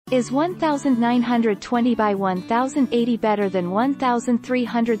Is 1920 by 1080 better than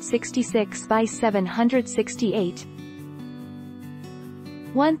 1366 by 768?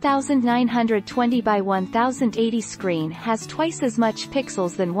 1920 by 1080 screen has twice as much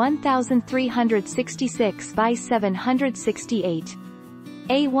pixels than 1366 by 768.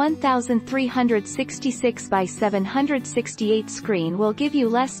 A 1366 by 768 screen will give you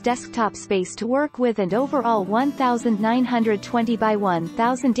less desktop space to work with, and overall 1920 by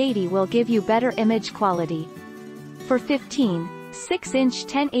 1080 will give you better image quality. For 15.6-inch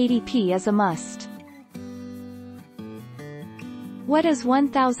 1080p is a must. What is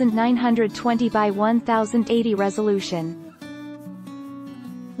 1920 by 1080 resolution?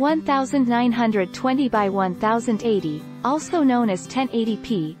 1920 by 1080, also known as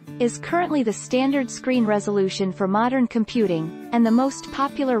 1080p, is currently the standard screen resolution for modern computing, and the most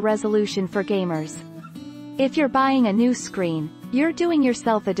popular resolution for gamers. If you're buying a new screen, you're doing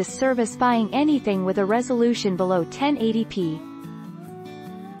yourself a disservice buying anything with a resolution below 1080p.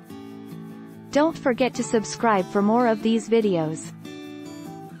 Don't forget to subscribe for more of these videos.